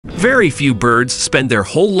Very few birds spend their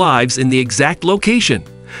whole lives in the exact location.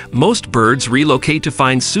 Most birds relocate to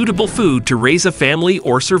find suitable food to raise a family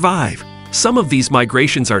or survive. Some of these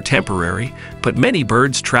migrations are temporary, but many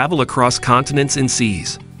birds travel across continents and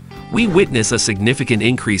seas. We witness a significant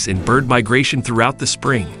increase in bird migration throughout the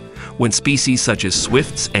spring, when species such as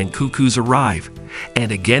swifts and cuckoos arrive,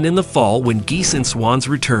 and again in the fall when geese and swans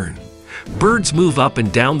return. Birds move up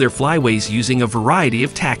and down their flyways using a variety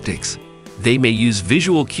of tactics. They may use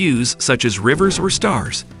visual cues such as rivers or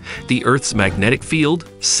stars, the Earth's magnetic field,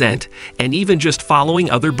 scent, and even just following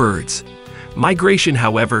other birds. Migration,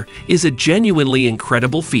 however, is a genuinely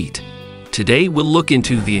incredible feat. Today we'll look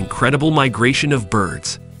into the incredible migration of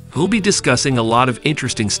birds. We'll be discussing a lot of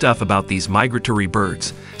interesting stuff about these migratory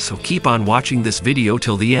birds, so keep on watching this video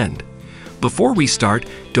till the end. Before we start,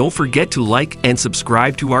 don't forget to like and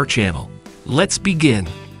subscribe to our channel. Let's begin.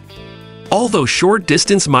 Although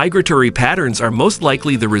short-distance migratory patterns are most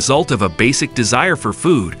likely the result of a basic desire for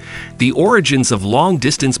food, the origins of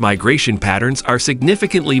long-distance migration patterns are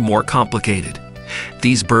significantly more complicated.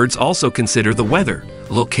 These birds also consider the weather,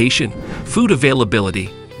 location, food availability,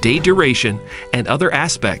 day duration, and other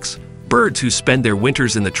aspects. Birds who spend their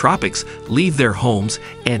winters in the tropics leave their homes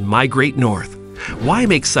and migrate north. Why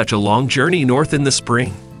make such a long journey north in the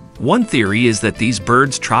spring? One theory is that these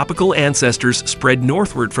birds' tropical ancestors spread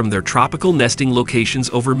northward from their tropical nesting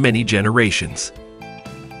locations over many generations.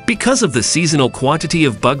 Because of the seasonal quantity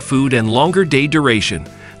of bug food and longer day duration,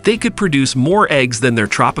 they could produce more eggs than their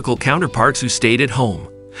tropical counterparts who stayed at home.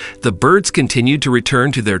 The birds continued to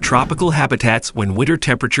return to their tropical habitats when winter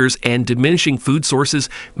temperatures and diminishing food sources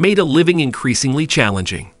made a living increasingly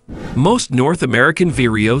challenging. Most North American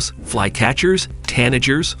vireos, flycatchers,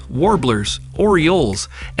 tanagers, warblers, orioles,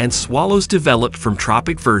 and swallows developed from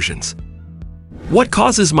tropic versions. What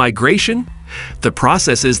causes migration? The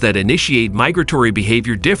processes that initiate migratory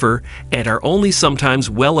behavior differ and are only sometimes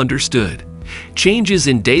well understood. Changes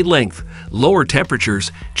in day length, lower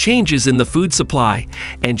temperatures, changes in the food supply,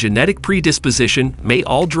 and genetic predisposition may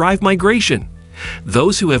all drive migration.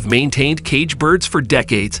 Those who have maintained cage birds for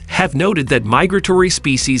decades have noted that migratory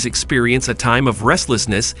species experience a time of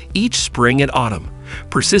restlessness each spring and autumn,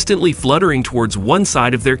 persistently fluttering towards one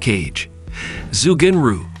side of their cage.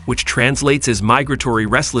 Zugenruhe, which translates as migratory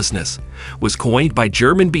restlessness, was coined by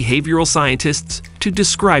German behavioral scientists to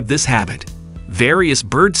describe this habit. Various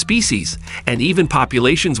bird species, and even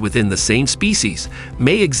populations within the same species,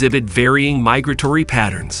 may exhibit varying migratory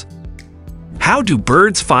patterns. How do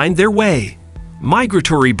birds find their way?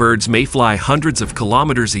 Migratory birds may fly hundreds of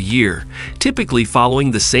kilometers a year, typically following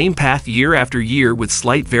the same path year after year with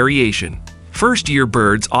slight variation. First-year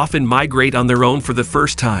birds often migrate on their own for the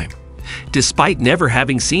first time. Despite never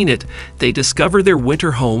having seen it, they discover their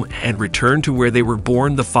winter home and return to where they were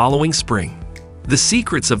born the following spring. The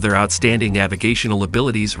secrets of their outstanding navigational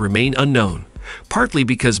abilities remain unknown, partly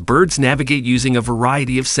because birds navigate using a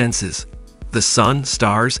variety of senses. The sun,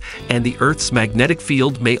 stars, and the Earth's magnetic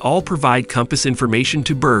field may all provide compass information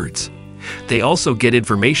to birds. They also get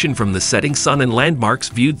information from the setting sun and landmarks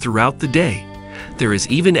viewed throughout the day. There is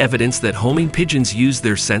even evidence that homing pigeons use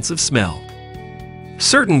their sense of smell.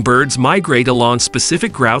 Certain birds migrate along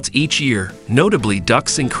specific routes each year, notably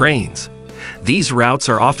ducks and cranes. These routes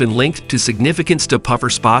are often linked to significant stopper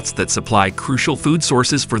spots that supply crucial food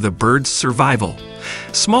sources for the bird's survival.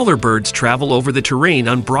 Smaller birds travel over the terrain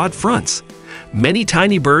on broad fronts. Many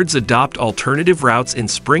tiny birds adopt alternative routes in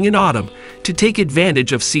spring and autumn to take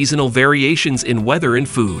advantage of seasonal variations in weather and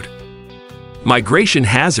food. Migration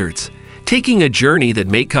hazards. Taking a journey that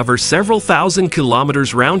may cover several thousand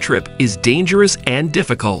kilometers round trip is dangerous and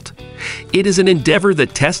difficult. It is an endeavor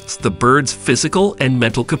that tests the bird's physical and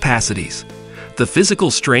mental capacities. The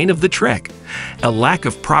physical strain of the trek, a lack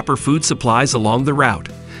of proper food supplies along the route,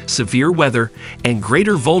 severe weather, and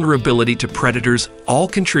greater vulnerability to predators all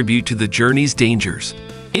contribute to the journey's dangers.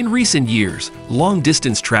 In recent years,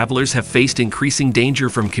 long-distance travelers have faced increasing danger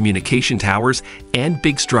from communication towers and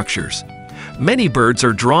big structures. Many birds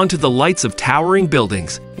are drawn to the lights of towering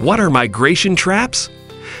buildings. What are migration traps?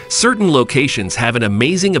 Certain locations have an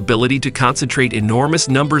amazing ability to concentrate enormous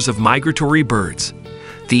numbers of migratory birds.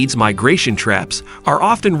 These migration traps are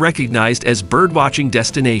often recognized as birdwatching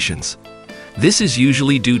destinations. This is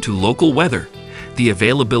usually due to local weather, the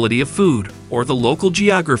availability of food, or the local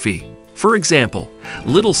geography. For example,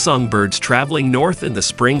 little songbirds traveling north in the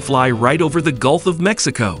spring fly right over the Gulf of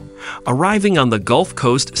Mexico, arriving on the Gulf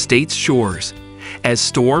Coast state's shores. As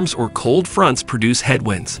storms or cold fronts produce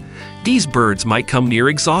headwinds, these birds might come near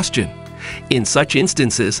exhaustion. In such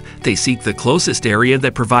instances, they seek the closest area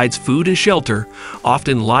that provides food and shelter,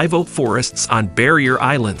 often live oak forests on barrier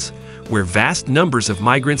islands, where vast numbers of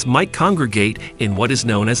migrants might congregate in what is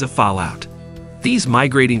known as a fallout. These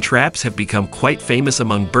migrating traps have become quite famous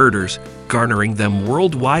among birders, garnering them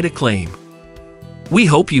worldwide acclaim. We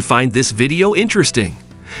hope you find this video interesting.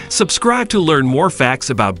 Subscribe to learn more facts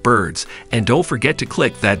about birds, and don't forget to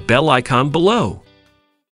click that bell icon below.